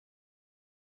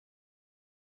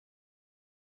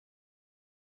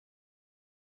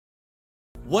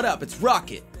What up, it's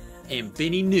Rockit and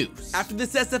Bendy News. After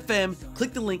this SFM,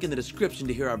 click the link in the description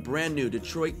to hear our brand new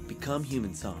Detroit Become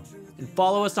Human song. And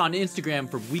follow us on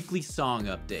Instagram for weekly song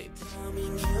updates.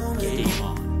 Game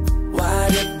on. Why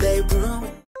did they ruin?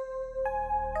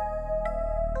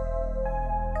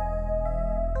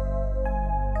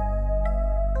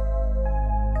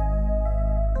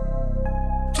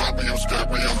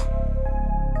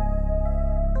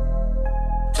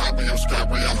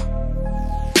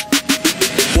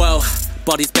 Whoa,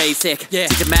 Baldi's basic. Yeah.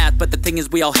 Teaching math, but the thing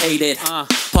is we all hate it.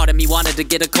 Part of me wanted to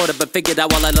get a quarter, but figured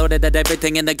out while I loaded that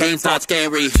everything in the game's not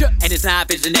scary. And it's not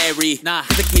visionary. Nah.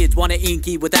 The kids want to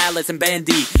inky with Alice and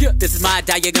Bendy. This is my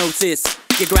diagnosis.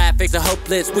 Your graphics are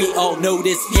hopeless, we all know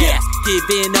this. Yeah,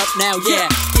 giving up now, yeah.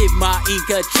 Give my ink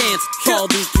a chance.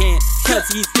 Baldi can't, cause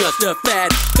he's just a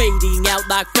fad. Fading out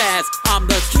like fast. I'm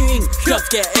the king, just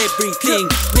get everything.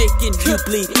 Making you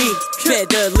bleed ink,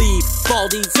 better leave.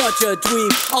 Baldi's such a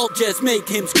dream, I'll just make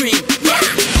him scream.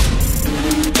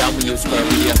 W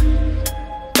Scarier,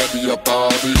 Bendy or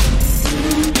Baldi.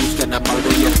 Who's gonna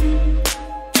murder you?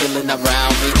 Chilling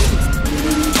around me.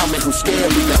 Tell me who's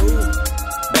scarier,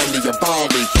 Bendy or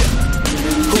Baldi.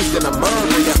 Who's gonna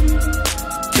murder you?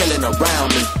 Killing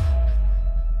around me.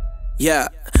 Yeah,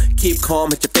 keep calm,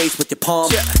 hit your face with your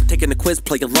palm. Taking the quiz,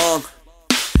 play along.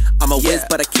 I'm a whiz,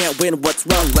 but I can't win. What's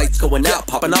wrong? Lights going out,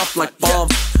 popping off like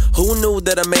bombs. Who knew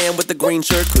that a man with a green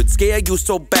shirt could scare you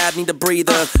so bad? Need a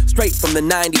breather. Straight from the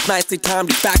 90s, nicely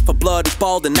timed. He's back for blood, he's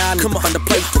bald and I need to find a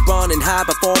place to run and hide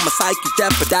before my psyche's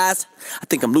jeopardized. I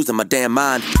think I'm losing my damn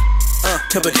mind.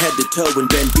 Covered head to toe in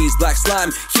Bendy's black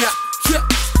slime. Yeah.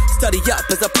 Study up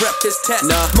as I prep this test.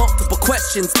 Multiple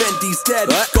questions, Bendy's dead.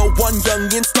 Go one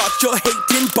youngin', start your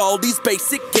hating. Baldi's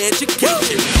basic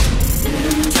education.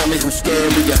 Tell me who's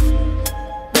scarier,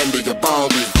 Bendy or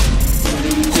Baldi.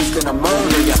 Who's gonna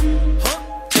murder ya?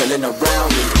 Killing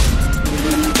around me.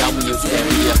 W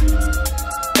Scarier,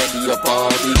 Bendy or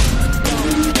Baldi.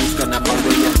 Who's gonna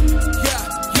murder ya?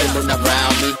 Killing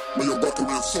around me. May you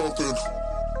recommend something.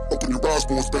 Open your eyes,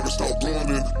 boys, better start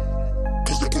running.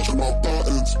 Cause they're pushing my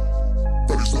buttons.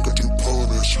 Betty's looking to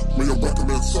punish. May you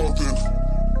recommend something.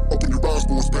 Open your eyes,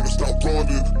 boys, better start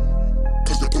running.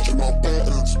 Cause they're pushing my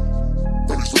buttons.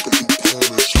 Betty's looking to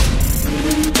punish.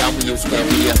 W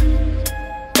Scarier,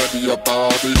 Bendy or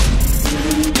Baldi.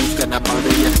 Who's gonna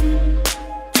murder ya?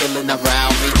 Killing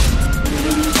around me.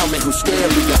 Tell me who's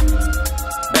scarier,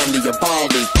 Bendy or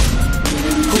Baldi.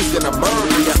 Who's gonna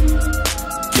murder ya?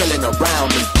 Killing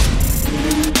around me.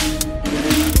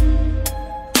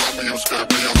 W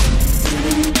Scarier.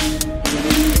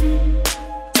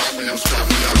 W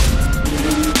Scarier.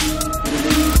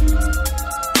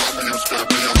 W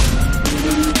Scarier.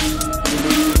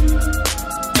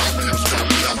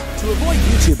 To avoid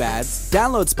YouTube ads,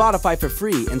 download Spotify for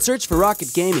free and search for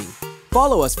Rockit Gaming.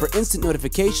 Follow us for instant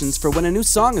notifications for when a new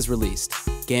song is released.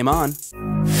 Game on.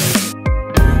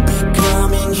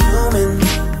 Becoming human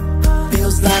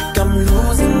feels like I'm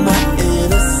losing my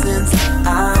innocence.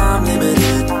 I'm limited.